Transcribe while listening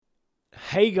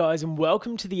Hey guys, and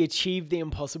welcome to the Achieve the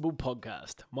Impossible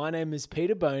podcast. My name is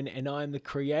Peter Bone, and I am the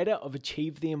creator of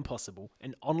Achieve the Impossible,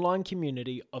 an online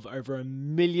community of over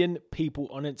 1 million people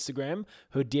on Instagram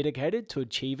who are dedicated to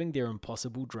achieving their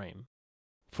impossible dream.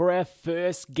 For our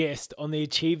first guest on the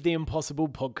Achieve the Impossible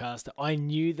podcast, I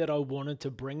knew that I wanted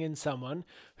to bring in someone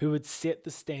who would set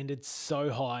the standards so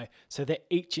high so that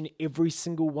each and every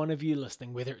single one of you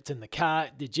listening, whether it's in the car,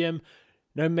 the gym,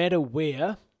 no matter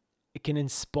where, it can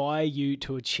inspire you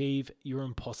to achieve your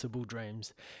impossible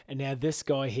dreams. And now this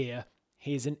guy here,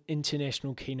 he's an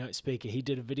international keynote speaker. He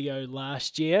did a video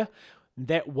last year.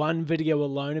 That one video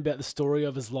alone about the story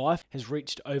of his life has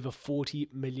reached over 40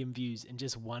 million views in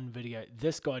just one video.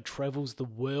 This guy travels the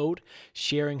world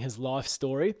sharing his life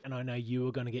story, and I know you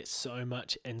are going to get so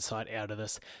much insight out of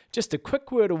this. Just a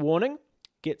quick word of warning,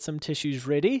 get some tissues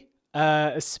ready,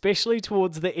 especially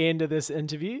towards the end of this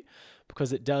interview,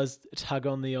 because it does tug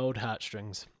on the old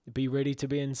heartstrings. Be ready to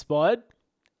be inspired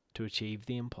to achieve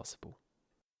the impossible.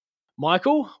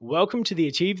 Michael, welcome to the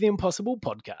Achieve the Impossible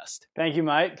podcast. Thank you,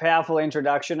 mate. Powerful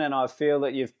introduction, and I feel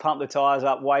that you've pumped the tyres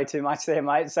up way too much there,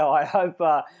 mate. So I hope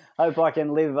I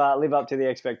can live up to the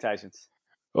expectations.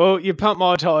 Well, you pumped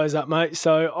my tyres up, mate.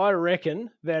 So I reckon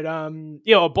that,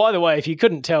 by the way, if you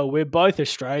couldn't tell, we're both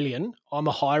Australian. I'm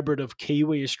a hybrid of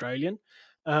Kiwi Australian.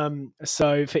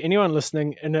 So for anyone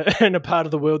listening in a part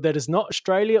of the world that is not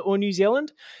Australia or New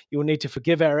Zealand, you'll need to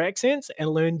forgive our accents and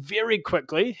learn very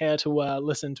quickly how to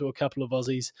listen to a couple of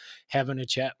Aussies having a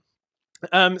chat.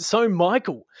 So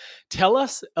Michael, tell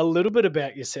us a little bit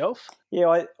about yourself.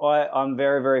 Yeah, I'm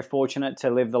very, very fortunate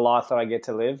to live the life that I get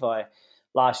to live.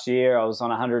 Last year I was on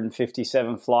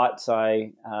 157 flights.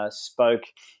 I spoke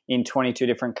in 22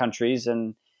 different countries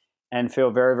and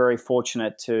feel very, very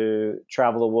fortunate to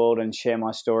travel the world and share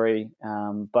my story.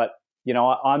 But, you know,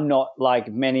 I'm not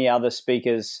like many other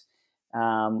speakers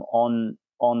on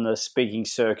the speaking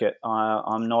circuit.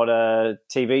 I'm not a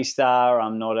TV star.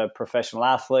 I'm not a professional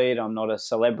athlete. I'm not a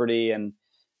celebrity. And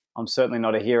I'm certainly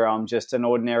not a hero. I'm just an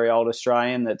ordinary old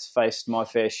Australian that's faced my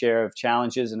fair share of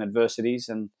challenges and adversities.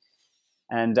 And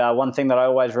one thing that I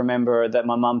always remember that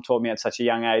my mum taught me at such a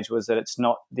young age was that it's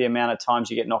not the amount of times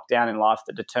you get knocked down in life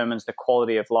that determines the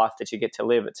quality of life that you get to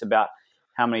live. It's about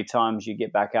how many times you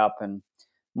get back up. And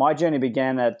my journey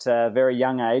began at a very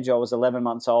young age. I was 11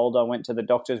 months old. I went to the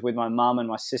doctors with my mum and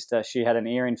my sister. She had an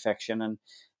ear infection, and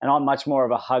I'm much more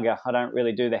of a hugger. I don't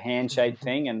really do the handshake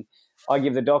thing. And I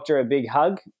give the doctor a big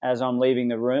hug as I'm leaving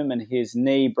the room, and his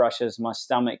knee brushes my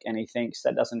stomach, and he thinks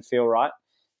that doesn't feel right.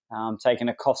 I'm taken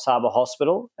to Coffs Harbour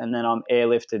Hospital, and then I'm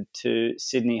airlifted to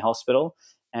Sydney Hospital.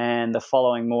 And the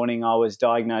following morning, I was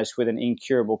diagnosed with an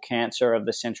incurable cancer of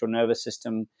the central nervous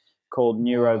system called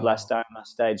neuroblastoma,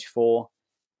 stage 4.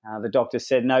 The doctor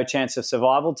said, no chance of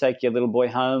survival. Take your little boy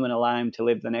home and allow him to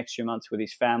live the next few months with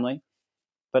his family.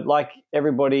 But like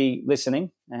everybody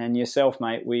listening, and yourself,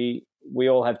 mate, we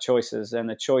all have choices, and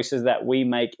the choices that we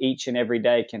make each and every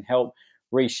day can help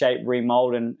reshape,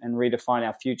 remold, and redefine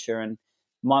our future. And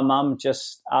my mum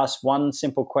just asked one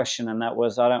simple question, and that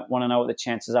was, I don't want to know what the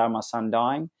chances are of my son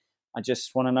dying. I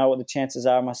just want to know what the chances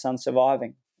are of my son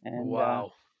surviving. And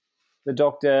wow. The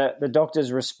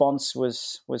doctor's response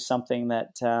was something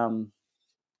that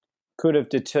could have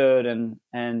deterred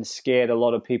and scared a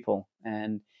lot of people.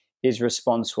 And his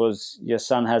response was, your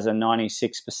son has a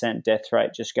 96% death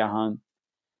rate, just go home.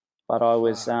 But I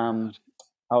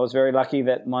was very lucky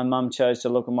that my mum chose to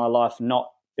look at my life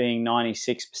not being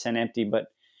 96% empty, but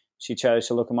she chose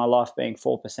to look at my life being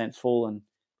 4% full. And,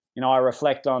 you know, I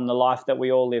reflect on the life that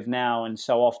we all live now, and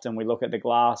so often we look at the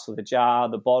glass or the jar,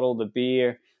 the bottle, the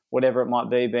beer, whatever it might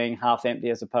be, being half empty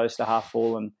as opposed to half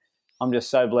full. And I'm just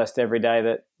so blessed every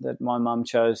day that my mum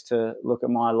chose to look at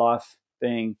my life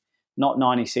being not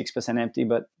 96% empty,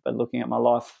 but looking at my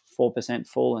life 4%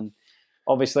 full. And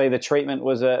obviously the treatment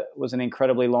was an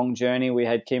incredibly long journey. We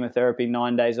had chemotherapy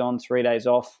 9 days on, 3 days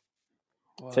off.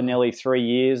 Wow. For nearly 3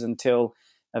 years, until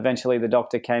eventually the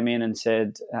doctor came in and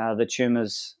said, the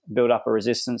tumour's built up a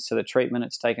resistance to the treatment.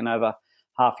 It's taken over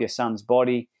half your son's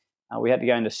body. We had to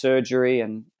go into surgery,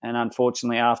 and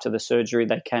unfortunately after the surgery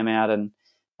they came out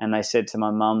and they said to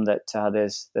my mum that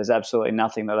there's absolutely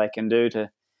nothing that they can do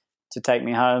to take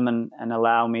me home and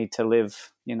allow me to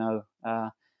live, you know,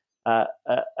 a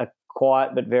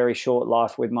quiet but very short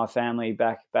life with my family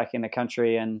back in the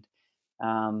country. And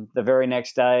the very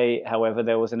next day, however,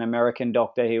 there was an American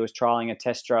doctor. He was trialing a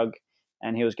test drug,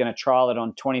 and he was going to trial it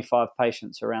on 25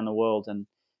 patients around the world. And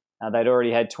they'd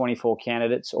already had 24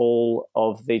 candidates. All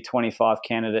of the 25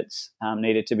 candidates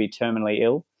needed to be terminally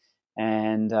ill.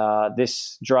 And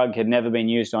this drug had never been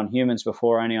used on humans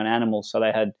before, only on animals. So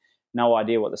they had no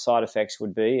idea what the side effects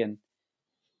would be. And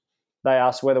they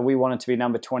asked whether we wanted to be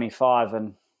number 25.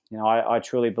 And, I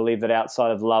truly believe that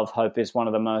outside of love, hope is one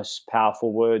of the most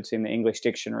powerful words in the English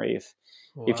dictionary.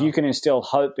 If you can instill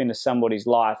hope into somebody's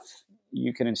life,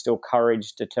 you can instill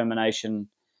courage, determination,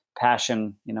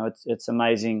 passion. It's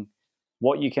amazing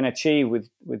what you can achieve with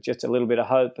just a little bit of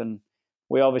hope. And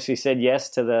we obviously said yes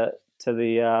to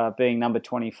the being number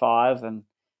 25.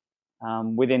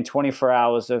 And within 24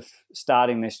 hours of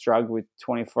starting this drug with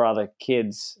 24 other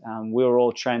kids, we were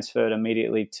all transferred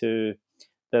immediately to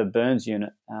the burns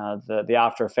unit. The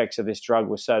after effects of this drug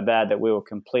were so bad that we were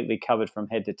completely covered from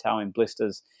head to toe in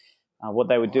blisters. What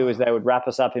they would do is they would wrap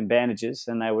us up in bandages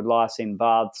and they would lie us in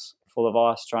baths full of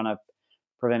ice, trying to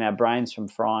prevent our brains from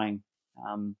frying.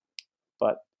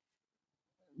 But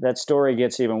that story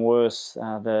gets even worse.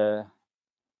 The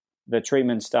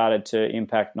treatment started to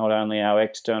impact not only our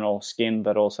external skin,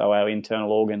 but also our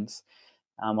internal organs.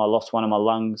 I lost one of my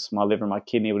lungs, my liver and my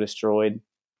kidney were destroyed.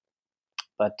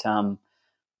 But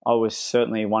I was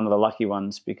certainly one of the lucky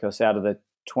ones, because out of the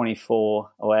 24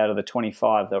 or out of the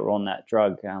 25 that were on that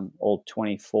drug, all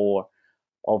 24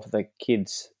 of the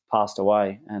kids passed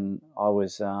away, and I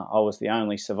was the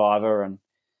only survivor.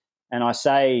 And I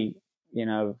say,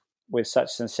 with such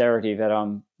sincerity, that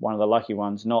I'm one of the lucky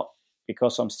ones, not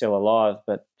because I'm still alive,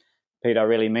 but Pete, I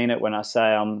really mean it when I say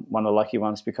I'm one of the lucky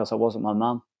ones, because I wasn't my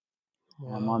mum.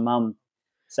 Wow. My mum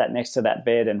sat next to that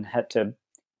bed and had to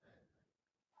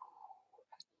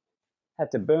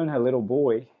burn her little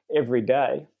boy every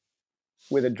day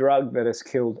with a drug that has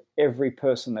killed every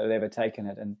person that had ever taken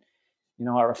it. And,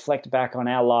 I reflect back on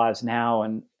our lives now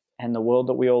and the world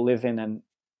that we all live in, and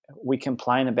we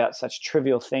complain about such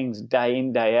trivial things day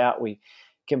in, day out. We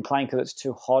complain because it's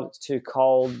too hot, it's too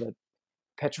cold, the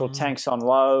petrol tank's on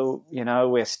low,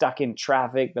 we're stuck in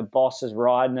traffic, the boss is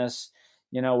riding us,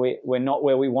 we're not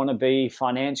where we want to be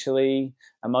financially,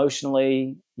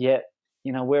 emotionally, yet,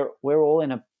 we're all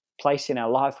in a place in our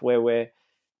life where we're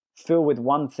filled with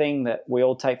one thing that we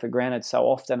all take for granted so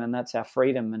often, and that's our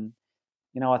freedom. And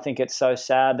I think it's so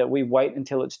sad that we wait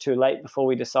until it's too late before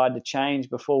we decide to change,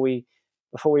 before we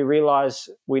realize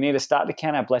we need to start to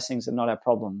count our blessings and not our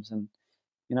problems. And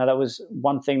that was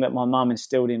one thing that my mum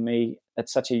instilled in me at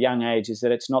such a young age, is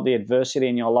that it's not the adversity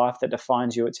in your life that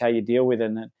defines you, it's how you deal with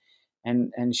it.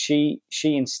 And she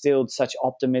instilled such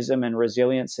optimism and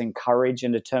resilience and courage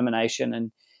and determination.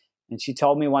 And she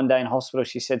told me one day in hospital,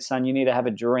 she said, "Son, you need to have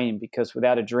a dream, because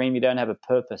without a dream, you don't have a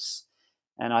purpose."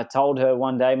 And I told her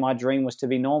one day my dream was to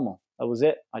be normal. That was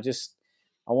it. I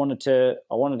wanted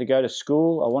to go to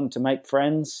school. I wanted to make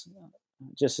friends.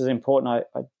 Just as important,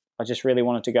 I just really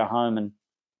wanted to go home. And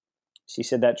she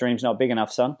said, "That dream's not big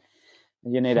enough, son.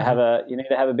 You need to have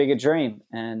a bigger dream."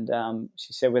 And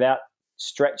she said, "Without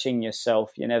stretching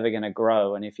yourself, you're never going to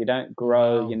grow. And if you don't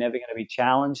grow, you're never going to be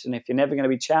challenged. And if you're never going to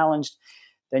be challenged,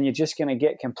 then you're just going to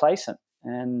get complacent."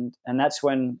 And that's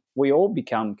when we all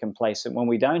become complacent, when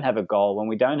we don't have a goal, when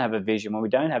we don't have a vision, when we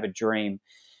don't have a dream.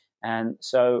 And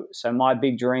so my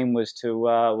big dream was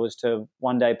to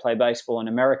one day play baseball in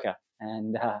America.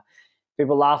 And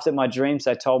people laughed at my dreams.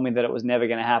 They told me that it was never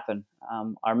going to happen.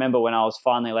 I remember when I was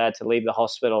finally allowed to leave the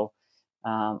hospital,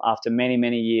 after many,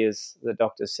 many years, the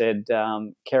doctor said,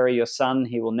 "Kerry, your son,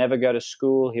 he will never go to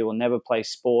school. He will never play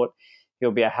sport. He'll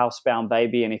be a housebound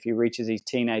baby. And if he reaches his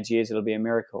teenage years, it'll be a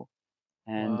miracle."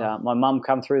 And my mum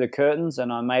come through the curtains,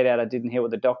 and I made out I didn't hear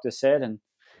what the doctor said. And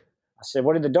I said,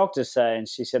 "What did the doctor say?" And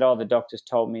she said, "Oh, the doctors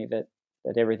told me that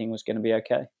everything was going to be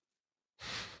okay."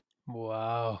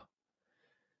 Wow.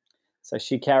 So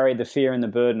she carried the fear and the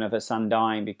burden of her son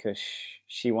dying because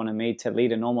she wanted me to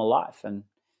lead a normal life. And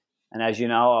as you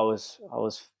know, I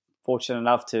was fortunate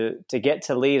enough to get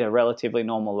to lead a relatively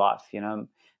normal life.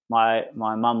 My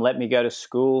mum let me go to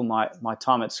school. My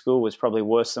time at school was probably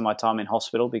worse than my time in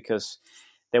hospital, because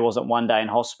there wasn't one day in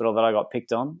hospital that I got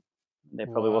picked on. There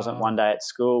probably wasn't one day at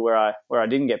school where I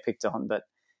didn't get picked on. But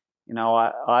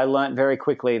I learned very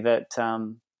quickly that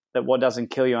what doesn't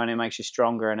kill you only makes you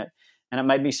stronger, and it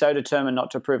made me so determined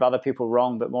not to prove other people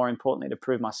wrong, but more importantly to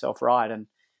prove myself right. And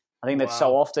I think that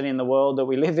so often in the world that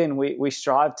we live in, we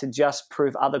strive to just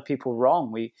prove other people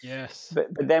wrong. But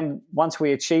then once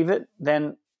we achieve it,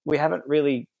 then we haven't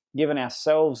really given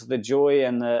ourselves the joy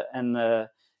and the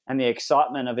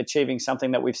excitement of achieving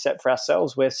something that we've set for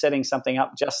ourselves. We're setting something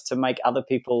up just to make other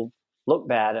people look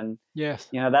bad. And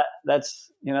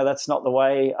that's not the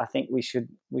way I think we should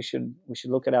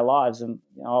look at our lives. And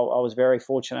I was very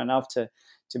fortunate enough to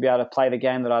be able to play the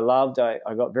game that I loved. I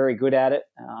got very good at it.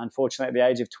 Unfortunately, at the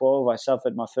age of 12, I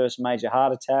suffered my first major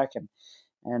heart attack,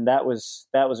 and that was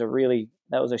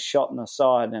a shot in the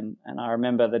side. And I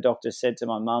remember the doctor said to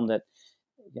my mum that,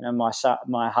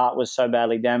 my heart was so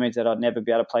badly damaged that I'd never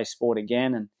be able to play sport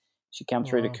again. And she came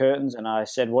through the curtains, and I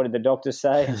said, "What did the doctors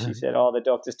say?" And she said, "Oh, the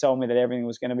doctors told me that everything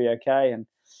was going to be okay." And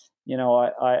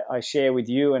I share with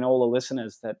you and all the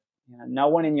listeners that no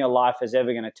one in your life is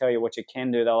ever going to tell you what you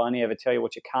can do. They'll only ever tell you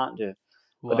what you can't do.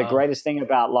 But the greatest thing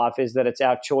about life is that it's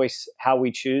our choice how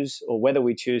we choose, or whether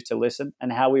we choose to listen,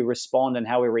 and how we respond and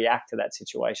how we react to that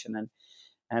situation.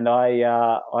 And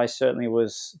I certainly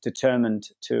was determined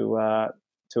to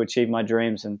achieve my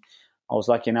dreams. And I was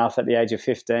lucky enough at the age of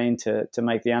 15 to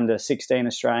make the under 16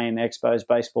 Australian Expos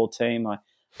baseball team. I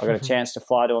got a chance to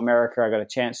fly to America. I got a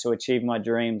chance to achieve my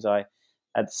dreams.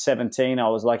 At 17, I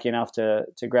was lucky enough to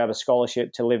grab a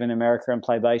scholarship to live in America and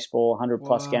play baseball, 100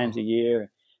 plus games a year.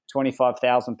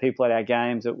 25,000 people at our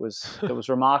games. It was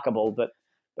remarkable. But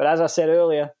as I said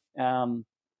earlier,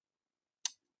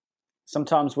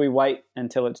 sometimes we wait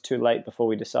until it's too late before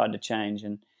we decide to change.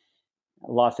 And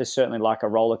life is certainly like a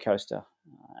roller coaster.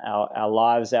 Our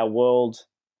lives, our world,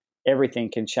 everything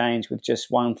can change with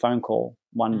just one phone call,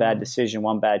 one bad decision,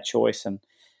 one bad choice. And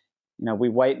we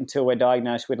wait until we're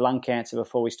diagnosed with lung cancer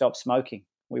before we stop smoking.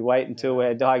 We wait until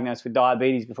we're diagnosed with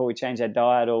diabetes before we change our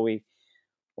diet, or we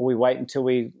wait until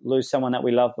we lose someone that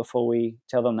we love before we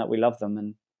tell them that we love them.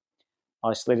 And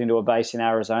I slid into a base in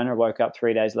Arizona, woke up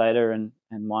 3 days later, and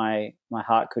my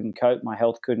heart couldn't cope. My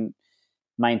health couldn't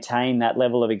maintain that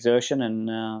level of exertion,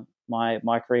 and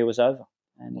my career was over.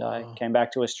 And I came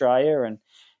back to Australia and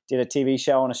did a TV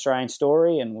show on Australian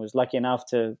Story, and was lucky enough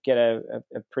to get a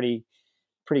pretty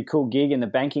cool gig in the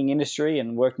banking industry,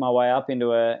 and worked my way up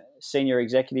into a senior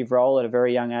executive role at a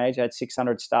very young age. I had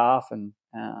 600 staff and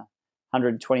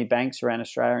 120 banks around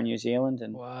Australia and New Zealand,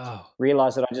 and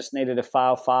realized that I just needed to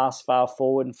fail fast, fail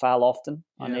forward, and fail often.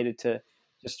 I needed to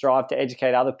strive to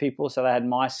educate other people so they had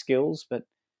my skills. But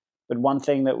one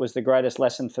thing that was the greatest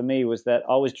lesson for me was that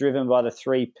I was driven by the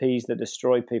 3 Ps that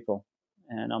destroy people.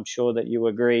 And I'm sure that you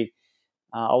agree.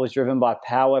 I was driven by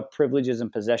power, privileges,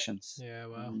 and possessions. Yeah,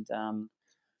 wow. And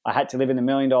I had to live in a $1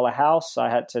 million house. I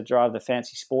had to drive the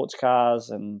fancy sports cars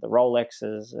and the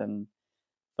Rolexes,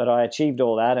 but I achieved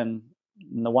all that. And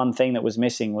the one thing that was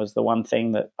missing was the one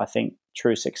thing that I think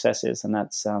true success is, and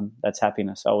that's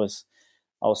happiness. I was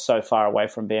so far away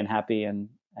from being happy, and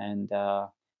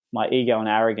my ego and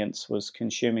arrogance was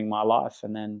consuming my life.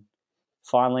 And then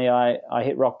finally, I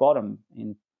hit rock bottom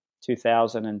in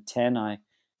 2010. I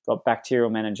got bacterial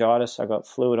meningitis. I got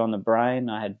fluid on the brain.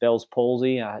 I had Bell's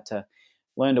palsy. I had to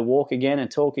learn to walk again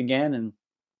and talk again. And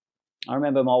I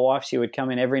remember my wife, she would come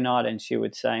in every night and she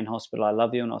would say in hospital, "I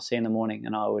love you, and I'll see you in the morning."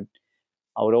 And I would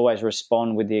always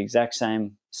respond with the exact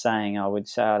same saying. I would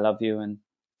say, "I love you and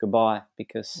goodbye,"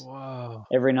 because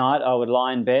every night I would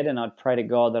lie in bed and I'd pray to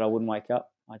God that I wouldn't wake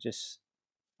up.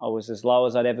 I was as low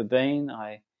as I'd ever been.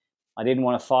 I didn't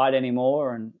want to fight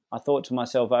anymore. And I thought to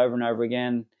myself over and over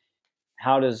again,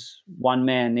 how does one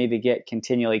man need to get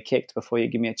continually kicked before you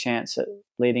give me a chance at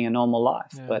leading a normal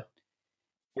life? Yeah. But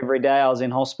every day I was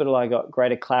in hospital, I got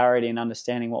greater clarity and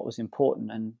understanding what was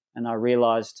important. And I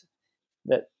realized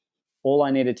that all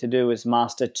I needed to do was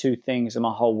master 2 things and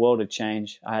my whole world would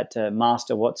change. I had to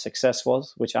master what success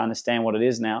was, which I understand what it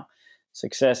is now.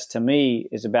 Success to me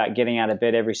is about getting out of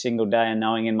bed every single day and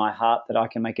knowing in my heart that I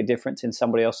can make a difference in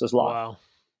somebody else's life. Wow.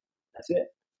 That's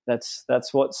it.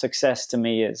 That's what success to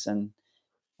me is. And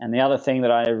the other thing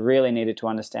that I really needed to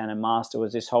understand and master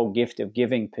was this whole gift of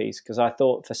giving piece, because I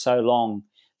thought for so long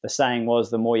the saying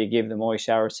was, the more you give, the more you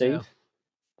shall receive. Yeah.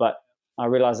 But I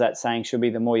realized that saying should be,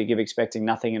 the more you give expecting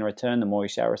nothing in return, the more you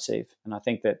shall receive. And I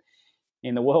think that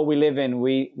in the world we live in,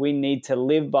 we need to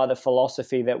live by the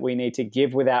philosophy that we need to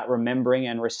give without remembering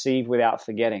and receive without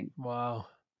forgetting. Wow.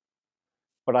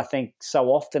 But I think so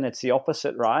often it's the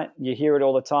opposite, right? You hear it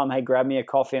all the time, "Hey, grab me a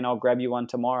coffee and I'll grab you one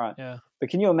tomorrow." Yeah. But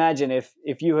can you imagine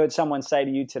if you heard someone say to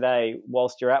you today,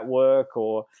 whilst you're at work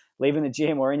or leaving the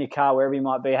gym or in your car, wherever you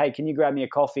might be, "Hey, can you grab me a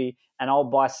coffee and I'll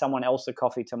buy someone else a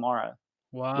coffee tomorrow?"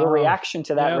 Wow. Your reaction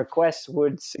to that request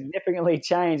would significantly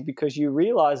change, because you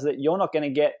realize that you're not going to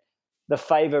get the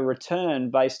favor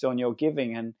return based on your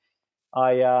giving. And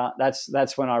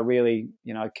that's when I really,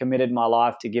 committed my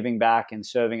life to giving back and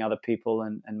serving other people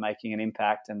and making an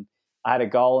impact. And I had a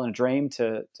goal and a dream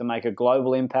to make a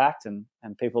global impact, and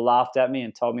people laughed at me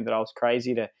and told me that I was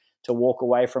crazy to walk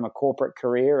away from a corporate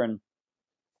career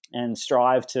and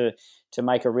strive to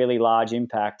make a really large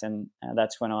impact. And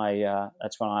that's when I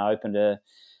opened a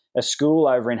school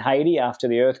over in Haiti after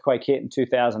the earthquake hit in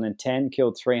 2010,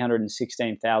 killed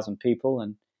 316,000 people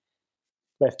and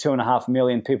left 2.5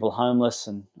 million people homeless.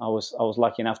 And I was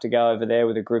lucky enough to go over there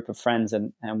with a group of friends,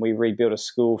 and we rebuilt a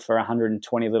school for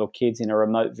 120 little kids in a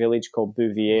remote village called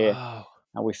Bouvier. Wow.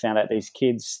 we found out these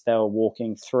kids, they were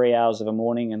walking 3 hours of a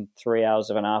morning and 3 hours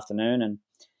of an afternoon.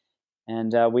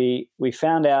 And we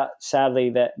found out, sadly,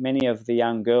 that many of the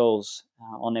young girls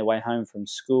on their way home from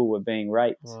school were being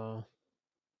raped. Wow.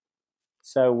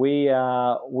 So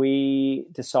we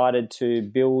decided to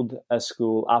build a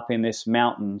school up in this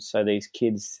mountain so these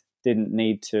kids didn't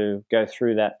need to go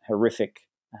through that horrific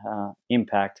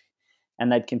impact.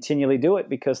 And they'd continually do it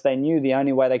because they knew the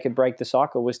only way they could break the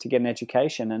cycle was to get an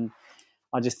education. And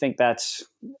I just think that's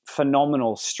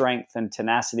phenomenal strength and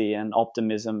tenacity and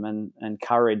optimism and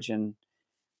courage. And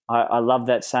I love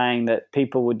that saying that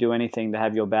people would do anything to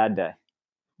have your bad day.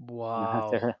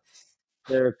 Wow.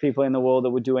 There are people in the world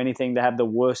that would do anything to have the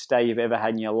worst day you've ever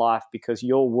had in your life because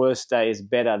your worst day is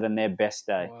better than their best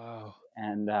day. Wow.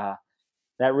 And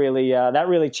that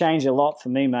really changed a lot for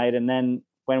me, mate. And then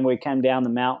when we came down the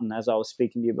mountain, as I was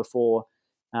speaking to you before,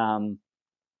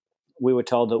 we were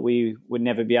told that we would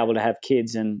never be able to have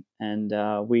kids, and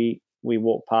we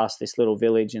walked past this little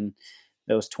village, and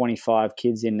there was 25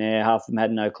 kids in there. Half of them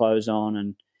had no clothes on,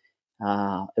 and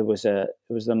it was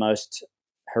the most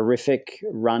horrific,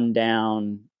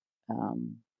 rundown,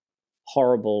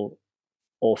 horrible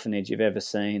orphanage you've ever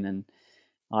seen. And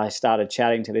I started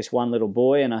chatting to this one little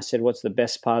boy, and I said, "What's the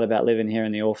best part about living here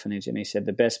in the orphanage?" And he said,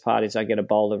 "The best part is I get a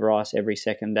bowl of rice every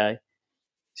second day."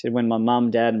 He said, "When my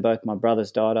mum, dad, and both my brothers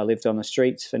died, I lived on the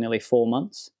streets for nearly 4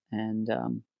 months, and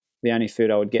the only food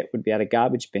I would get would be out of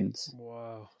garbage bins."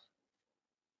 Wow.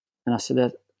 And I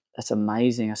said, "That's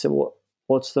amazing." I said,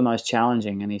 "What's the most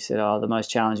challenging?" And he said, "Oh, the most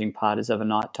challenging part is over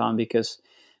night time because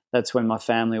that's when my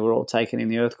family were all taken in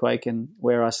the earthquake, and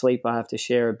where I sleep, I have to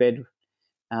share a bed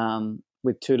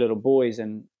with 2 little boys,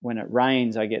 and when it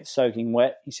rains, I get soaking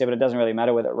wet." He said, "But it doesn't really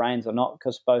matter whether it rains or not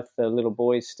because both the little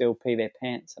boys still pee their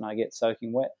pants and I get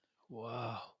soaking wet."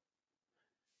 Wow.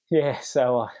 Yeah,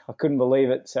 so I couldn't believe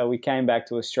it. So we came back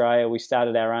to Australia. We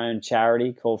started our own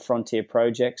charity called Frontier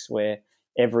Projects, where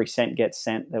every cent gets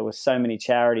sent. There were so many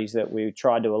charities that we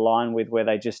tried to align with where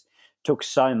they just took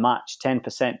so much,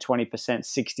 10%, 20%,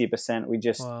 60%.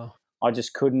 Wow.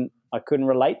 I couldn't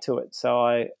relate to it.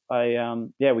 So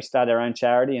we started our own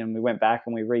charity, and we went back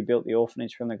and we rebuilt the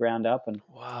orphanage from the ground up. And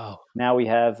Wow. now we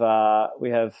have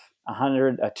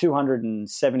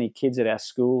 270 kids at our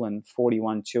school and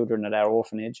 41 children at our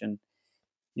orphanage. And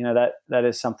that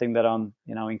is something that I'm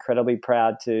incredibly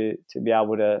proud to be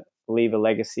able to leave a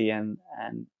legacy and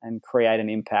create an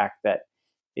impact that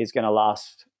is going to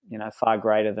last far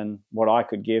greater than what I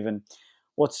could give. And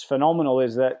what's phenomenal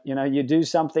is that you do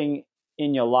something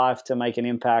in your life to make an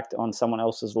impact on someone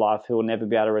else's life who will never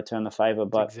be able to return the favor.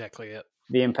 But That's exactly it.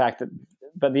 the impact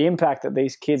that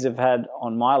these kids have had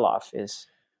on my life is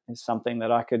something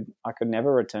that I could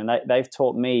never return. They've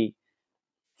taught me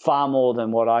far more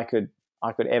than what I could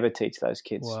ever teach those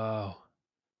kids. Wow.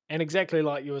 And exactly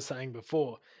like you were saying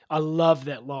before, I love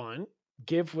that line: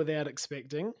 give without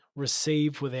expecting,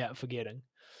 receive without forgetting.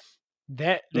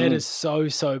 That is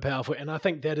so powerful. And I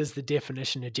think that is the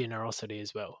definition of generosity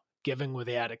as well. Giving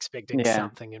without expecting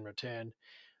something in return.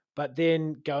 But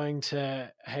then going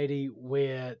to Haiti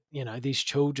where, these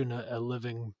children are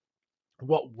living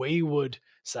what we would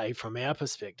say from our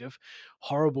perspective,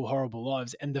 horrible, horrible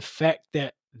lives. And the fact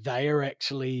that they are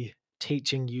actually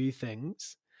teaching you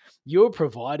things, you're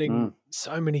providing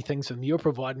so many things for them. You're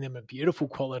providing them a beautiful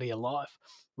quality of life,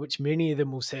 which many of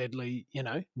them will sadly,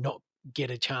 not get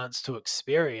a chance to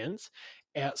experience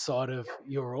outside of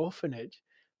your orphanage.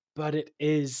 But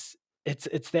it's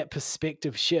that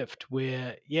perspective shift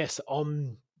where, yes,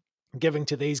 I'm giving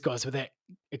to these guys without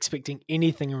expecting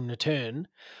anything in return,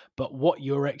 but what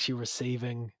you're actually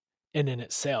receiving in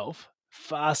itself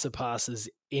far surpasses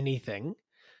anything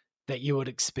that you would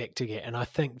expect to get. And I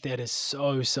think that is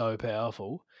so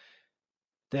powerful.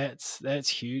 That's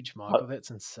huge, Michael. That's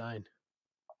insane.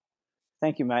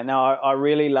 Thank you, mate. No, I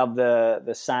really love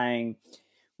the saying,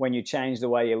 when you change the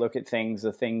way you look at things,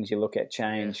 the things you look at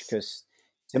change. Because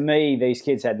to me, these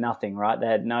kids had nothing, right? They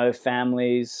had no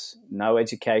families, no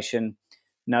education,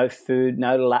 no food,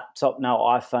 no laptop, no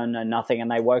iPhone, no nothing. And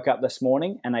they woke up this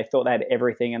morning and they thought they had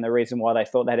everything. And the reason why they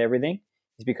thought they had everything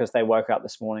is because they woke up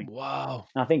this morning. Wow.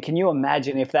 And I think, can you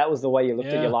imagine if that was the way you looked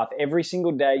at your life? Every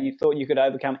single day you thought you could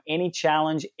overcome any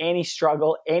challenge, any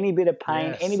struggle, any bit of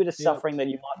pain, any bit of suffering that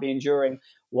you might be enduring.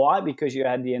 Why? Because you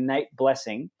had the innate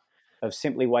blessing of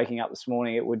simply waking up this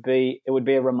morning. It would be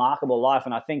a remarkable life.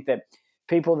 And I think that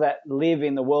people that live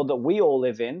in the world that we all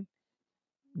live in,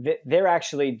 they're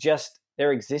actually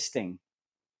they're existing.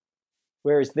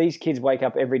 Whereas these kids wake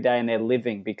up every day and they're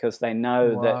living because they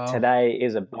know that today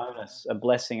is a bonus, a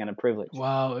blessing, and a privilege.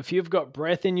 Wow. If you've got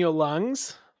breath in your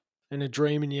lungs and a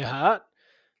dream in your heart,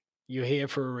 You're here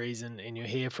for a reason and you're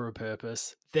here for a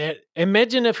purpose. That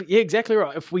imagine if, yeah, exactly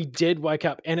right. If we did wake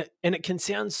up, and it can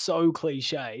sound so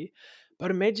cliche,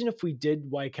 but imagine if we did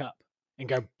wake up and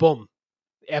go, boom,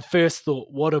 our first thought,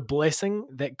 what a blessing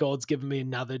that God's given me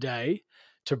another day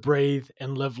to breathe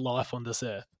and live life on this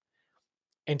earth.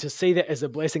 And to see that as a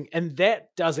blessing. And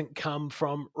that doesn't come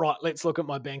from, right, let's look at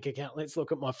my bank account. Let's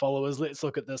look at my followers. Let's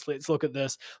look at this. Let's look at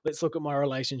this. Let's look at my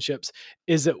relationships.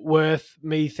 Is it worth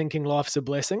me thinking life's a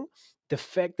blessing? The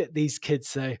fact that these kids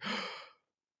say,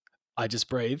 I just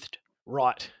breathed,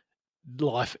 right,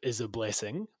 life is a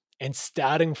blessing. And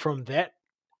starting from that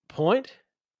point,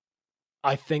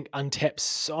 I think untaps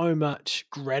so much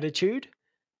gratitude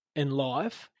in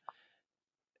life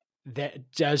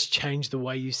that does change the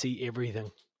way you see everything.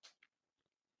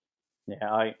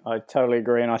 Yeah, I totally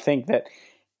agree. And I think that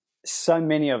so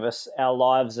many of us, our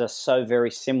lives are so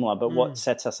very similar, but what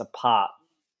sets us apart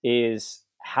is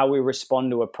how we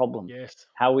respond to a problem. Yes.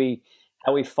 How we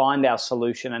find our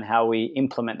solution and how we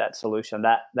implement that solution.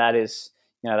 That is,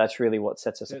 that's really what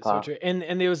sets us apart. So true.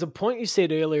 And there was a point you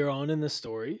said earlier on in the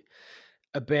story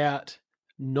about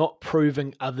not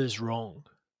proving others wrong.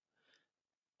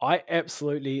 I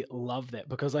absolutely love that,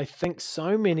 because I think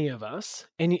so many of us,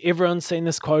 and everyone's seen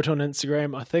this quote on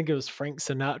Instagram, I think it was Frank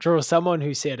Sinatra or someone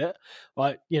who said it,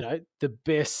 like, the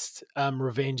best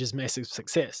revenge is massive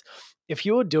success. If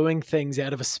you're doing things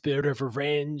out of a spirit of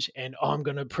revenge and, I'm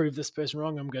going to prove this person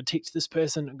wrong, I'm going to teach this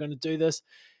person, I'm going to do this,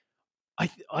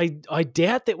 I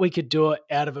doubt that we could do it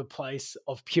out of a place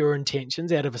of pure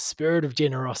intentions, out of a spirit of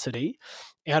generosity,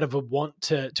 out of a want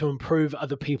to improve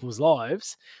other people's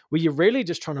lives, where you're really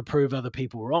just trying to prove other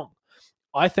people wrong.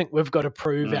 I think we've got to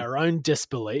prove our own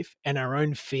disbelief and our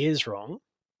own fears wrong,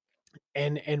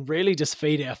 and really just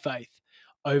feed our faith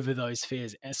over those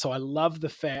fears. And so I love the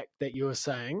fact that you were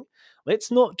saying,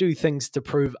 let's not do things to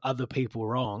prove other people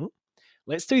wrong.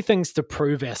 Let's do things to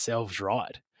prove ourselves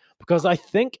right. Because I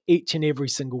think each and every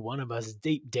single one of us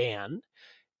deep down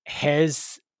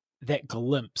has that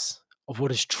glimpse of what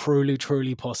is truly,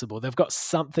 truly possible. They've got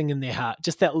something in their heart,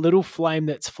 just that little flame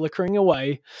that's flickering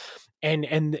away, and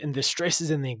the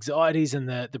stresses and the anxieties and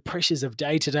the pressures of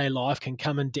day-to-day life can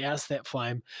come and douse that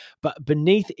flame. But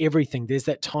beneath everything, there's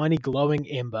that tiny glowing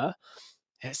ember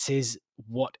that says,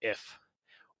 what if?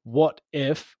 What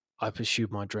if I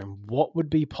pursued my dream? What would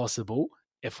be possible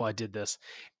if I did this?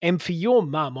 And for your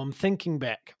mum, I'm thinking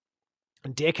back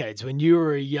decades when you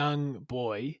were a young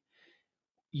boy,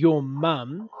 your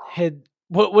mum had,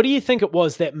 what do you think it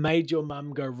was that made your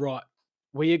mum go, right,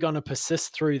 we are going to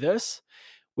persist through this.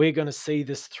 We're going to see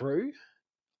this through.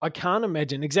 I can't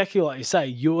imagine, exactly like you say,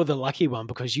 you're the lucky one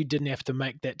because you didn't have to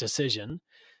make that decision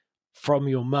from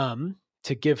your mum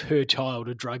to give her child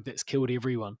a drug that's killed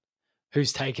everyone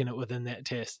who's taken it within that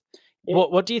test. Yeah.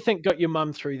 What do you think got your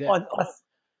mum through that?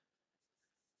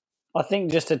 I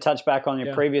think, just to touch back on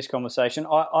your previous conversation,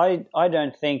 I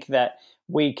don't think that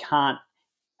we can't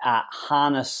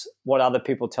harness what other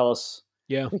people tell us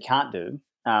we can't do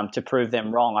to prove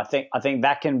them wrong. I think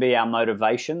that can be our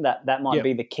motivation. That might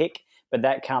be the kick, but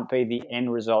that can't be the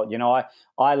end result.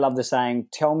 I love the saying,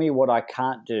 tell me what I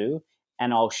can't do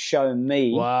and I'll show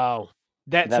me. Wow.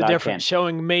 That's the difference,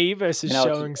 showing me versus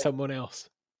showing someone else.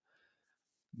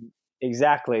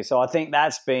 Exactly. So I think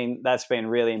that's been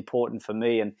really important for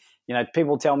me. And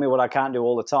people tell me what I can't do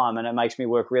all the time, and it makes me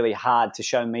work really hard to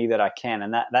show me that I can.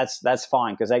 And that's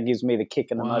fine, because that gives me the kick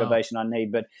and the motivation I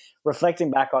need. But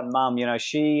reflecting back on Mum,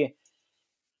 she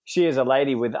is a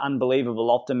lady with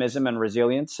unbelievable optimism and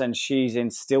resilience, and she's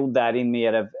instilled that in me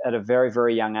at a very,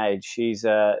 very young age. She's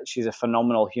a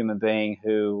phenomenal human being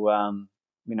who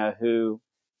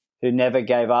never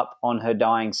gave up on her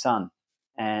dying son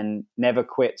and never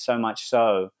quit, so much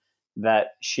so that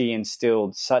she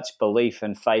instilled such belief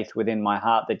and faith within my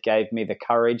heart that gave me the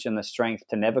courage and the strength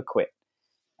to never quit.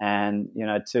 And,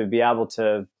 to be able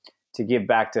to give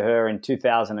back to her in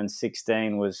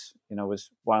 2016 was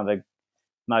one of the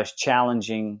most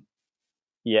challenging,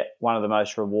 yet one of the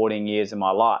most rewarding years of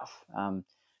my life.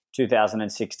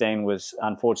 2016 was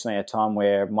unfortunately a time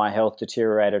where my health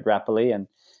deteriorated rapidly, and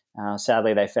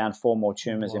sadly they found 4 more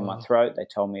tumors in my throat. They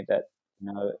told me that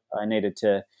I needed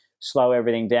to slow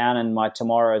everything down, and my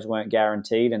tomorrows weren't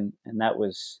guaranteed, and that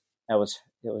was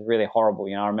really horrible.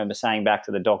 I remember saying back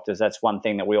to the doctors, that's one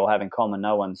thing that we all have in common.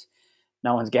 No one's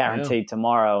guaranteed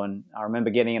tomorrow. And I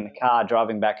remember getting in the car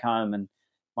driving back home, and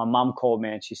my mum called me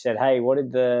and she said, "Hey, what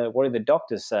did the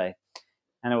doctors say?"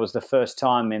 And it was the first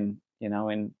time in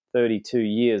 32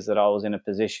 years that I was in a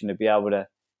position to be able to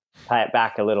pay it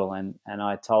back a little. And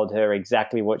I told her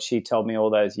exactly what she told me all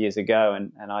those years ago.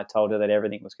 And I told her that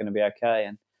everything was going to be okay.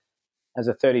 And as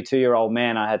a 32-year-old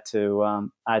man, I had to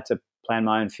plan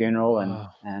my own funeral,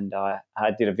 and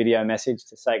I did a video message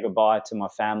to say goodbye to my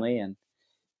family, and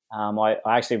I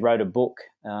actually wrote a book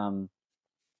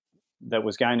that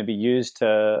was going to be used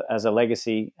as a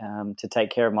legacy to take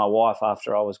care of my wife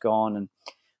after I was gone, and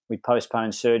we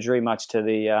postponed surgery, much to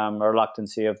the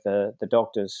reluctancy of the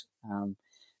doctors.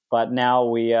 But now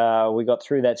we got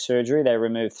through that surgery. They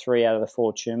removed 3 out of the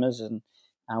 4 tumors, and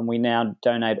we now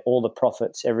donate all the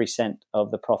profits, every cent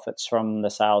of the profits from the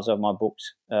sales of my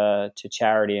books to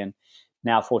charity. And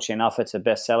now, fortunately enough, it's a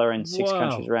bestseller in 6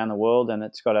 countries around the world, and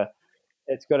it's got a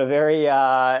very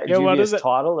dubious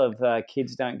title of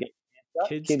 "Kids Don't Get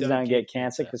Cancer." Kids don't get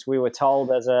cancer, because we were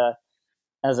told as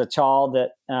a child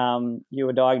that you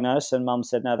were diagnosed, and Mum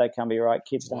said, "No, that can't be right.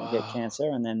 Kids don't get cancer."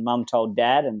 And then Mum told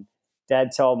Dad, and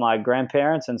Dad told my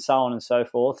grandparents, and so on and so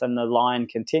forth. And the line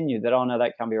continued that, "Oh, no,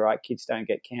 that can't be right. Kids don't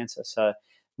get cancer." So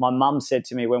my mum said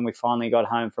to me when we finally got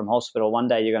home from hospital, "One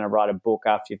day you're going to write a book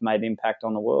after you've made impact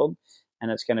on the world, and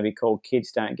it's going to be called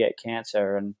Kids Don't Get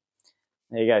Cancer." And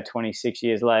there you go. 26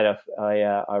 years later,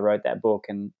 I wrote that book,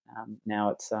 and now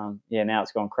it's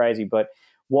gone crazy. But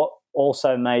what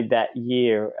also made that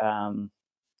year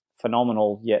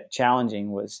phenomenal yet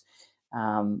challenging was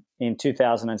in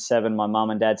 2007, my mum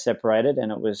and dad separated,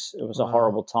 and it was a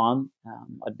horrible time.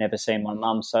 I'd never seen my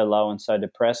mum so low and so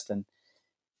depressed, and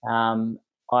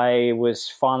I was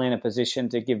finally in a position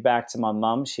to give back to my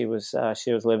mum. She was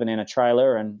living in a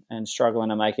trailer and struggling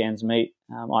to make ends meet.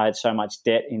 I had so much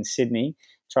debt in Sydney,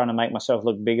 trying to make myself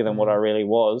look bigger than what I really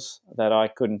was, that I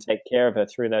couldn't take care of her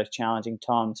through those challenging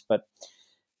times. But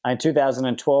in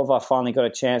 2012, I finally got a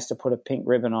chance to put a pink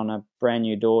ribbon on a brand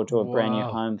new door to a brand new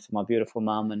home for my beautiful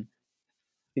mum, and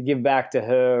to give back to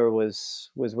her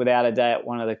was without a doubt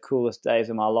one of the coolest days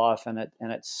of my life. And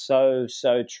it's so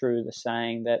true, the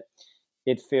saying that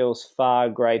it feels far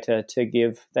greater to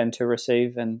give than to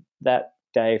receive, and that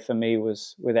day for me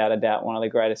was without a doubt one of the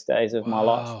greatest days of my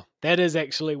life. That is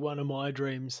actually one of my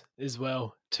dreams as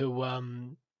well, to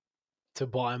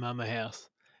buy Mum a house.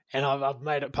 And I've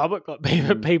made it public, like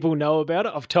people know about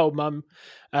it. I've told Mum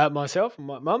myself, I'm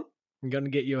like, "Mum, I'm going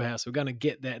to get you a house. We're going to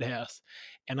get that house."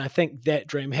 And I think that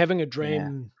dream, having a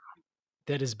dream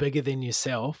that is bigger than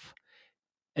yourself,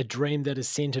 a dream that is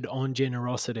centered on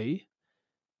generosity,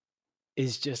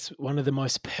 is just one of the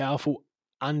most powerful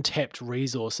untapped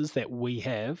resources that we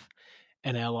have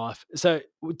in our life. So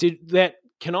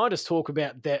can I just talk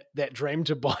about that dream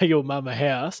to buy your mum a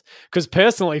house? Because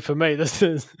personally for me, this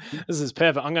is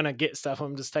perfect. I'm going to get stuff.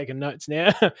 I'm just taking notes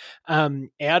now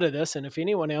out of this. And if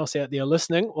anyone else out there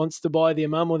listening wants to buy their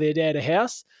mum or their dad a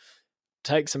house,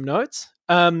 take some notes.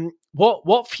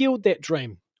 What fueled that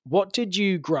dream? What did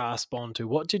you grasp onto?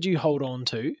 What did you hold on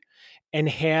to? And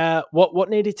what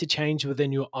needed to change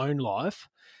within your own life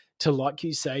to, like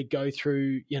you say, go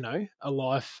through, a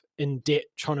life in debt,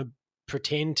 trying to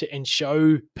pretend to and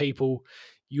show people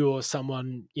you're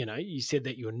someone, you said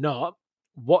that you're not.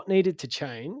 What needed to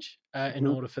change in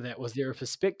order for that? Was there a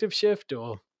perspective shift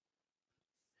or?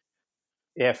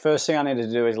 Yeah, first thing I needed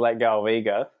to do is let go of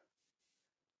ego.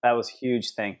 That was a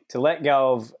huge thing. To let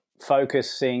go of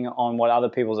focusing on what other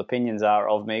people's opinions are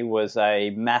of me was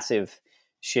a massive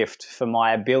shift for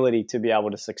my ability to be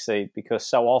able to succeed, because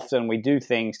so often we do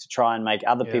things to try and make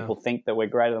other people think that we're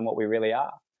greater than what we really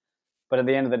are. But at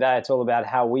the end of the day, it's all about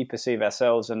how we perceive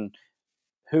ourselves and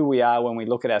who we are when we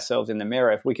look at ourselves in the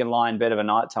mirror. If we can lie in bed of a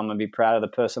night time and be proud of the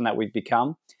person that we've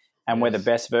become, and we're the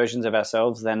best versions of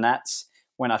ourselves, then that's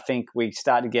when I think we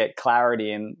start to get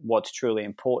clarity in what's truly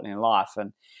important in life.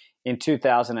 And in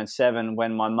 2007,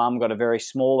 when my mum got a very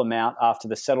small amount after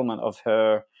the settlement of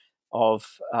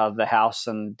the house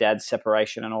and dad's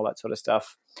separation and all that sort of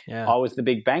stuff, I was the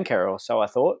big banker, or so I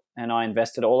thought, and I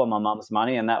invested all of my mum's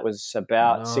money, and that was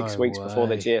about 6 weeks before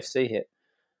the GFC hit.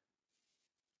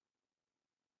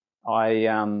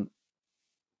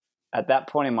 At that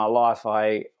point in my life,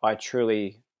 I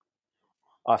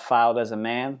failed as a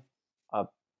man.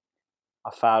 I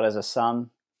failed as a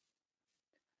son.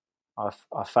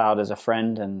 I failed as a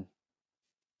friend, and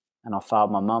I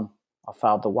failed my mum. I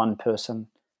failed the one person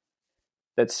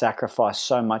that sacrificed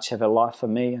so much of her life for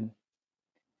me. And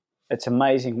it's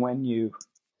amazing when you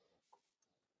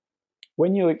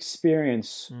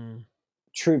experience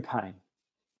true pain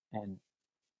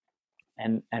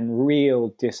and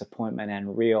real disappointment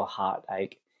and real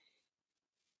heartache,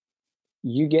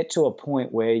 you get to a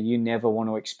point where you never want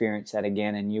to experience that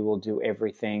again, and you will do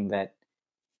everything that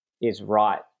is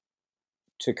right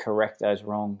to correct those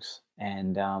wrongs.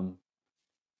 And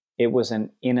it was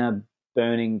an inner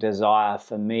burning desire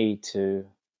for me to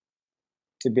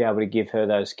be able to give her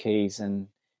those keys and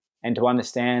to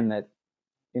understand that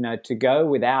to go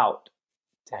without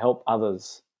to help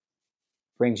others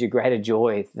brings you greater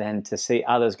joy than to see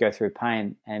others go through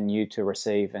pain and you to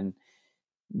receive. And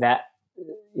that,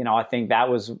 I think that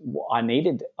was I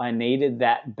needed. I needed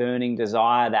that burning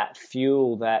desire, that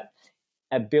fuel, that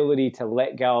ability to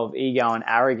let go of ego and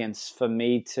arrogance for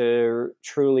me to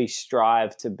truly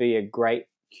strive to be a great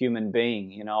human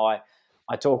being.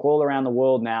 I talk all around the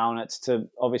world now, and it's to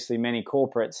obviously many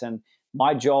corporates. And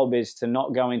my job is to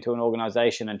not go into an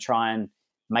organization and try and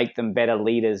make them better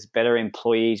leaders, better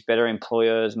employees, better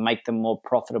employers, make them more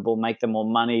profitable, make them more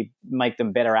money, make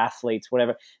them better athletes,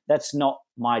 whatever. That's not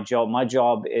my job. My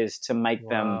job is to make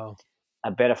them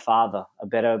a better father, a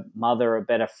better mother, a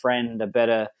better friend, a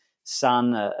better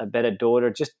son, a better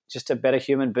daughter, just a better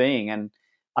human being. And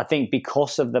I think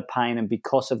because of the pain and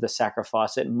because of the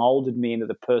sacrifice, it molded me into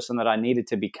the person that I needed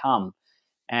to become.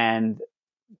 And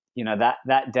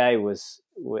that day was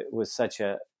such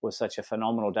a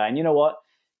phenomenal day. And you know what?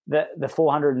 The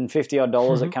 $450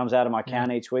 odd that comes out of my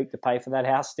account each week to pay for that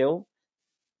house, still,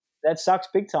 that sucks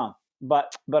big time.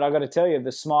 But I got to tell you,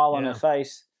 the smile on her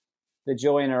face, the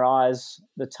joy in her eyes,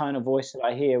 the tone of voice that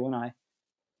I hear when I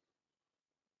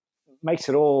makes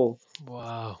it all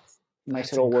worthwhile.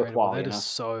 That is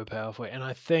so powerful. And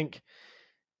I think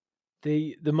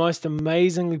the most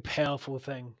amazingly powerful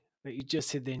thing that you just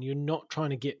said then, you're not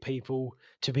trying to get people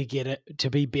to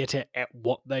be better at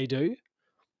what they do.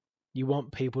 You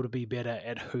want people to be better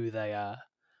at who they are.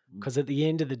 Because at the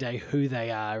end of the day, who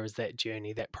they are is that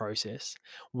journey, that process.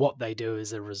 What they do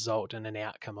is a result and an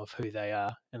outcome of who they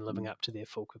are and living up to their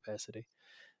full capacity.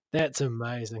 That's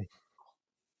amazing.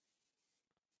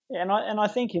 Yeah, and I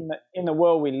think in the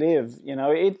world we live,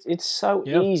 it's so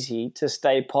easy to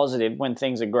stay positive when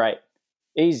things are great.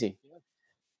 Easy.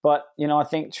 But, I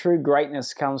think true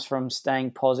greatness comes from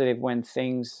staying positive when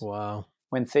things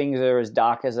are as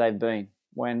dark as they've been,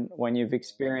 when you've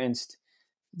experienced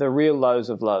the real lows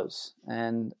of lows.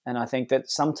 And I think that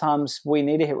sometimes we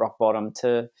need to hit rock bottom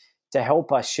to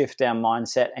help us shift our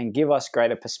mindset and give us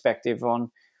greater perspective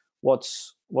on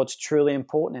what's truly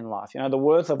important in life. The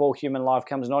worth of all human life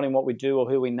comes not in what we do or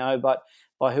who we know, but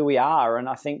by who we are. And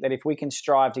I think that if we can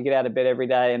strive to get out of bed every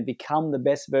day and become the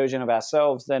best version of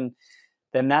ourselves, then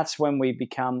that's when we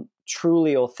become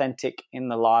truly authentic in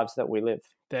the lives that we live.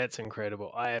 That's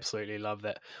incredible. I absolutely love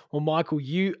that. Well, Michael,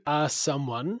 you are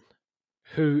someone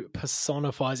who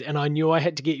personifies, and I knew I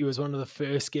had to get you as one of the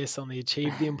first guests on the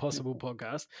Achieve the Impossible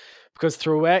podcast, because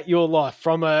throughout your life,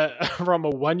 from a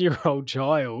 1-year-old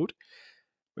child,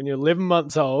 when you're 11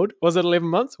 months old, was it 11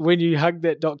 months when you hugged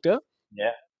that doctor?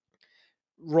 Yeah.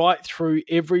 Right through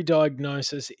every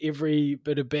diagnosis, every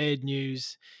bit of bad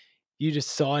news, you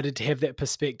decided to have that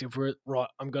perspective where, right,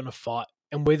 I'm going to fight.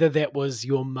 And whether that was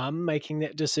your mum making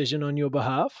that decision on your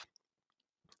behalf,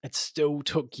 it still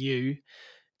took you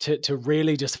to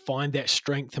really just find that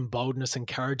strength and boldness and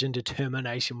courage and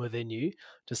determination within you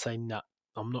to say, no,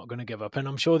 I'm not going to give up. And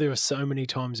I'm sure there were so many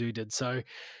times we did. So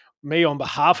me, on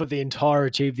behalf of the entire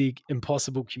Achieve the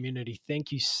Impossible community,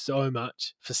 thank you so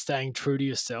much for staying true to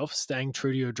yourself, staying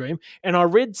true to your dream. And I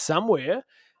read somewhere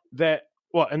that,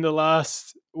 in the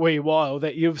last wee while,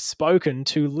 that you've spoken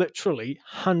to literally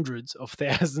hundreds of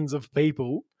thousands of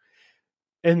people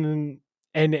and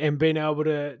been able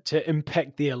to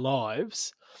impact their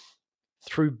lives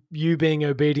through you being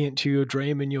obedient to your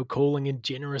dream and your calling and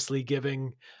generously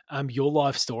giving your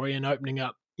life story and opening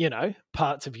up,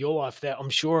 parts of your life that I'm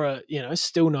sure are,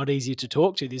 still not easy to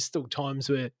talk to. There's still times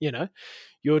where,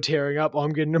 you're tearing up.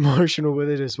 I'm getting emotional with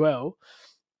it as well.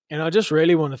 And I just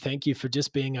really want to thank you for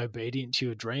just being obedient to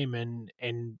your dream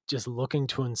and just looking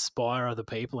to inspire other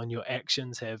people, and your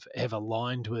actions have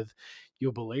aligned with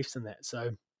your beliefs in that.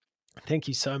 So thank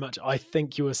you so much. I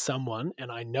think you are someone,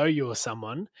 and I know you are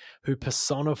someone who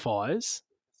personifies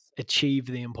achieve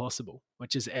the impossible,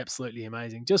 which is absolutely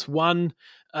amazing. Just one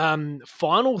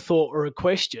final thought or a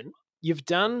question. You've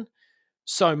done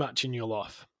so much in your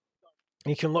life.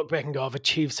 You can look back and go, I've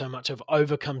achieved so much. I've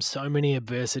overcome so many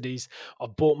adversities.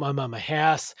 I've bought my mum a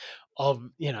house. Of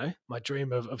my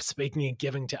dream of speaking and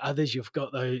giving to others. You've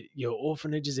got your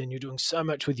orphanages, and you're doing so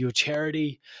much with your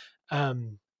charity.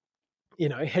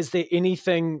 Has there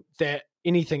anything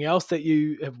else that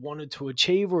you have wanted to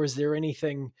achieve, or is there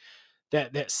anything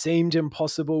that seemed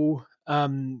impossible?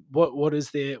 What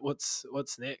is there? What's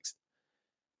next?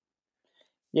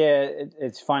 Yeah,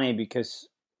 it's funny because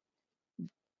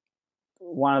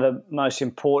one of the most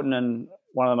important and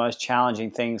one of the most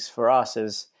challenging things for us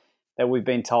is that we've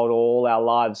been told all our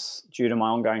lives, due to my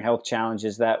ongoing health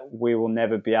challenges, that we will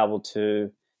never be able to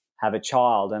have a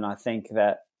child. And I think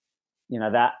that,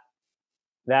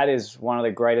 that is one of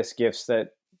the greatest gifts that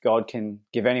God can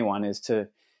give anyone is to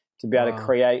be able to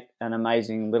create an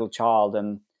amazing little child.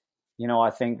 And,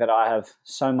 I think that I have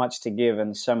so much to give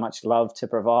and so much love to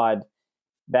provide.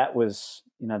 That was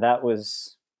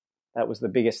the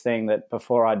biggest thing, that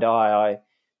before I die,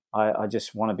 I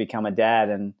just want to become a dad.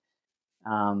 And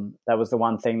that was the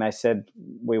one thing they said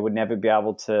we would never be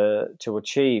able to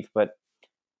achieve. But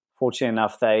fortunate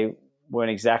enough, they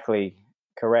weren't exactly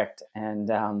correct. And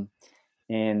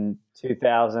in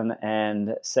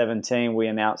 2017, we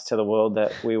announced to the world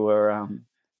that we were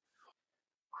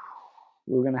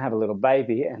going to have a little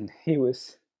baby, and we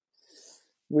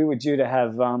were due to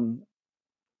have a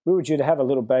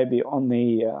little baby on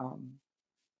the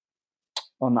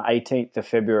 18th of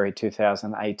February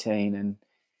 2018, and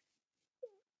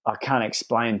I can't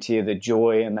explain to you the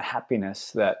joy and the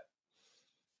happiness that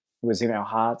was in our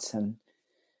hearts. And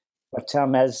but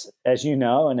as you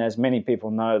know, and as many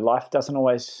people know, life doesn't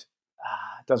always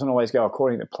go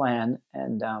according to plan.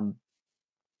 And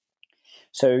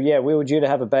so we were due to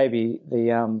have a baby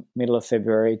the middle of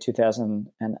February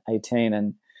 2018,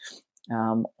 and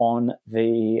on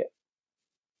the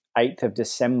 8th of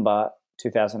December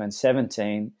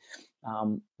 2017,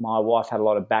 my wife had a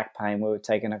lot of back pain. We were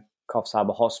taken to Coffs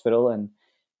Harbour Hospital, and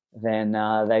then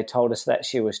they told us that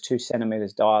she was 2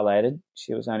 centimetres dilated.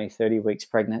 She was only 30 weeks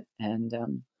pregnant, and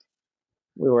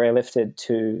we were airlifted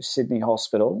to Sydney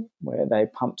Hospital, where they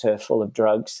pumped her full of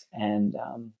drugs. And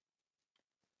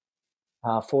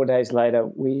 4 days later,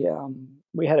 we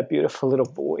had a beautiful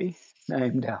little boy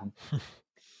named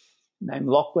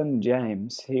Lachlan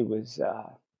James. He was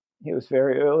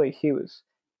very early. He was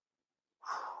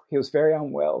very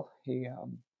unwell. He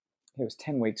was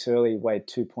 10 weeks early, weighed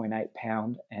 2.8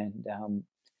 pound, and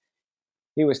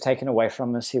he was taken away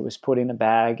from us. He was put in a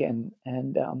bag and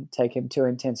taken to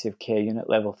intensive care unit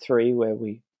level 3, where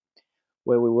we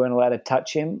weren't allowed to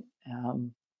touch him.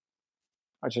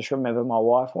 I just remember my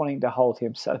wife wanting to hold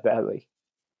him so badly.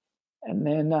 And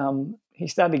then he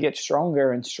started to get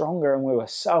stronger and stronger, and we were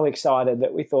so excited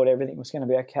that we thought everything was going to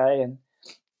be okay. And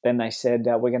then they said,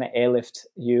 we're going to airlift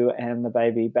you and the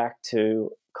baby back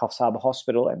to Coffs Harbour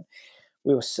Hospital. And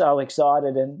we were so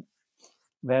excited. And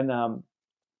then on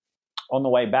the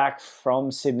way back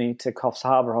from Sydney to Coffs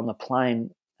Harbour on the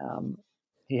plane,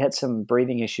 he had some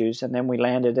breathing issues. And then we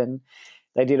landed, and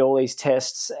they did all these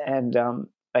tests, and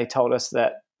they told us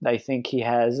that they think he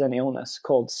has an illness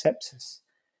called sepsis,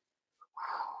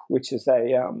 which is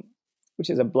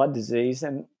a blood disease.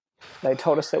 And they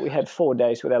told us that we had 4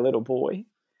 days with our little boy.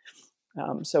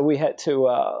 So we had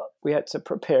to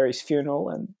prepare his funeral,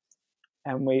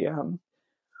 and we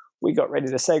got ready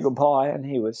to say goodbye, and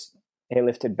he was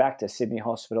airlifted back to Sydney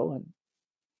Hospital. And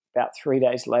about 3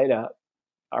 days later,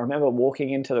 I remember walking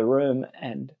into the room,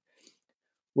 and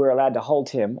we were allowed to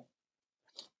hold him.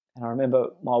 And I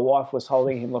remember my wife was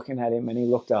holding him, looking at him, and he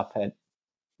looked up at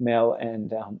Mel,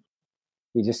 and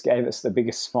he just gave us the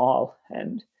biggest smile.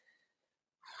 And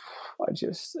I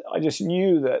just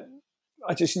knew that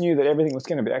everything was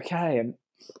going to be okay. And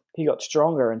he got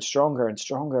stronger and stronger and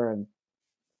stronger. And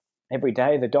every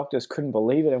day the doctors couldn't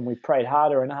believe it. And we prayed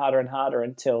harder and harder and harder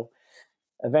until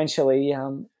eventually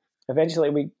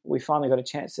we finally got a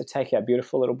chance to take our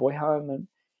beautiful little boy home. And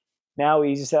now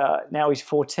he's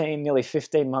 14, nearly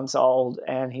 15 months old,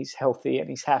 and he's healthy and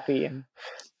he's happy. And,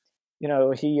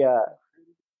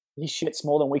 he shits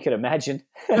more than we could imagine.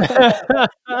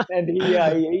 And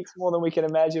he eats more than we can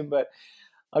imagine. But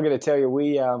I'm going to tell you,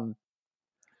 we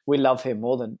love him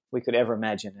more than we could ever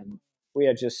imagine, and we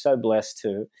are just so blessed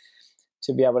to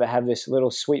be able to have this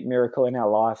little sweet miracle in our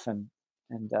life. And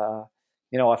I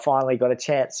finally got a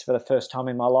chance for the first time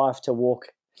in my life to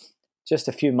walk just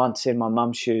a few months in my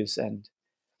mum's shoes, and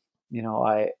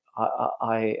I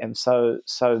am so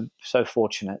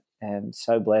fortunate and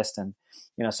so blessed. And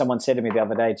someone said to me the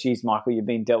other day, "Geez, Michael, you've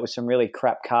been dealt with some really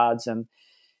crap cards." And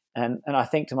I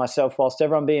think to myself, whilst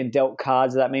ever I'm being dealt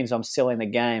cards, that means I'm still in the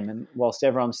game. And whilst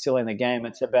ever I'm still in the game,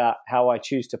 it's about how I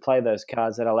choose to play those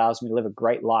cards that allows me to live a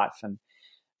great life. And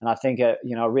I think a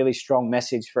really strong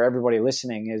message for everybody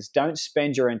listening is, don't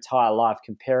spend your entire life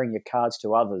comparing your cards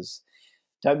to others.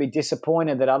 Don't be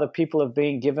disappointed that other people have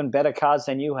been given better cards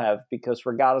than you have, because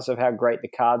regardless of how great the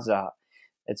cards are,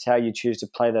 it's how you choose to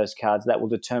play those cards that will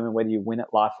determine whether you win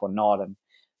at life or not. And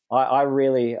I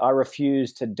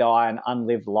refuse to die an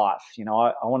unlived life.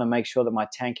 I want to make sure that my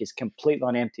tank is completely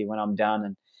on empty when I'm done.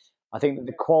 And I think that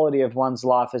the quality of one's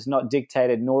life is not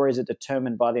dictated, nor is it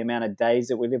determined by the amount of days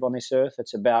that we live on this earth.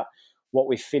 It's about what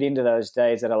we fit into those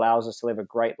days that allows us to live a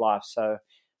great life. So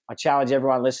I challenge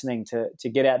everyone listening to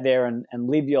get out there and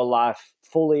live your life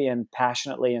fully and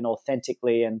passionately and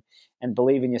authentically, and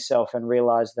believe in yourself and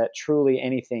realize that truly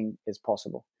anything is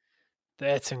possible.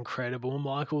 That's incredible,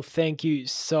 Michael. Thank you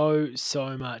so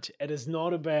much. It is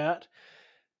not about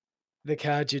the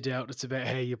cards you're dealt, it's about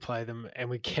how you play them, and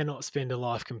we cannot spend a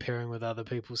life comparing with other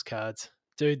people's cards.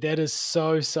 Dude, that is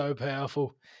so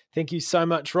powerful. Thank you so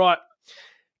much. Right.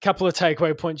 Couple of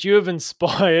takeaway points. You have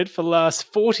inspired for the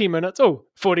last 40 minutes.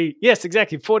 40. Yes,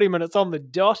 exactly. 40 minutes on the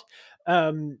dot.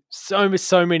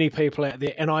 So many people out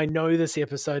there. And I know this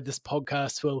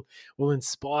podcast will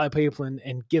inspire people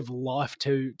and give life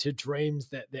to dreams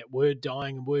that were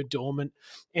dying and were dormant,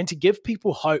 and to give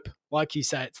people hope. Like you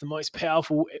say, it's the most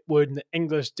powerful word in the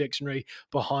English dictionary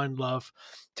behind love,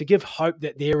 to give hope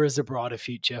that there is a brighter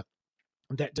future,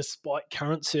 that despite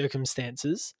current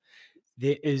circumstances,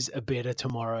 there is a better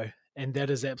tomorrow. And that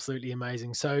is absolutely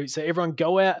amazing. So everyone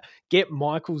go out, get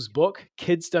Michael's book,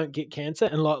 Kids Don't Get Cancer.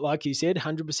 And like you said,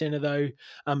 100% of those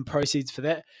proceeds for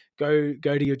that go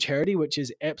to your charity, which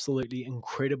is absolutely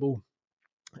incredible.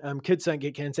 Kids Don't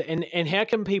Get Cancer. And how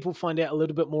can people find out a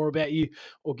little bit more about you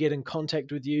or get in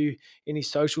contact with you? Any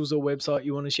socials or website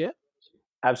you want to share?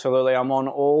 Absolutely. I'm on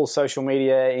all social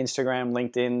media, Instagram,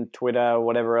 LinkedIn, Twitter,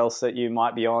 whatever else that you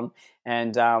might be on.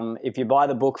 And if you buy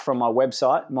the book from my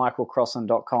website,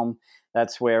 michaelcrossland.com,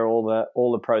 that's where all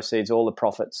the proceeds, all the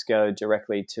profits go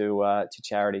directly to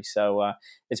charity. So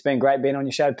it's been great being on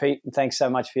your show, Pete. And thanks so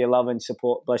much for your love and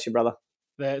support. Bless you, brother.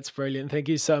 That's brilliant. Thank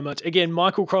you so much. Again,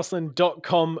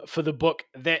 michaelcrossland.com for the book.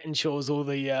 That ensures all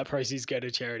the proceeds go to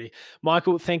charity.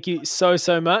 Michael, thank you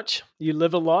so much. You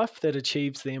live a life that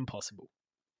achieves the impossible.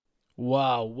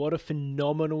 Wow, what a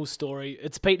phenomenal story.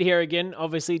 It's Pete here again,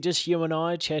 obviously just you and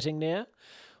I chatting now,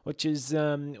 which is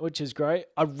great.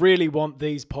 I really want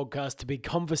these podcasts to be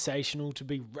conversational, to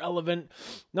be relevant,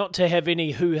 not to have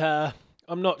any hoo-ha.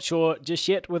 I'm not sure just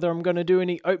yet whether I'm going to do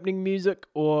any opening music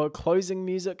or closing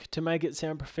music to make it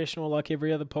sound professional like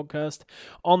every other podcast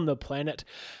on the planet.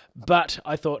 But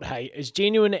I thought, hey, as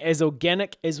genuine, as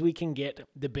organic as we can get,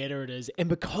 the better it is. And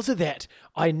because of that,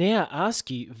 I now ask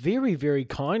you very, very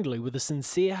kindly, with a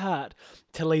sincere heart,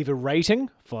 to leave a rating.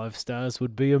 5 stars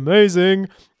would be amazing.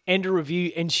 And a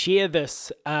review, and share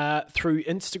this through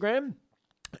Instagram,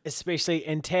 especially,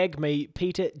 and tag me,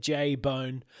 Peter J.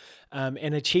 Bone,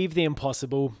 and achieve the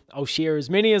impossible. I'll share as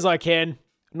many as I can.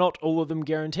 Not all of them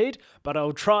guaranteed, but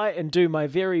I'll try and do my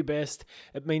very best.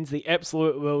 It means the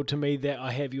absolute world to me that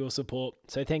I have your support.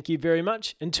 So thank you very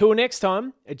much. Until next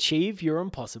time, achieve your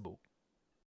impossible.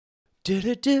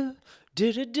 Do-do-do,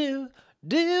 do-do-do,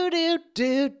 do-do-do-do,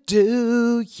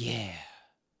 yeah.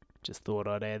 Just thought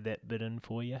I'd add that bit in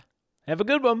for you. Have a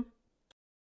good one.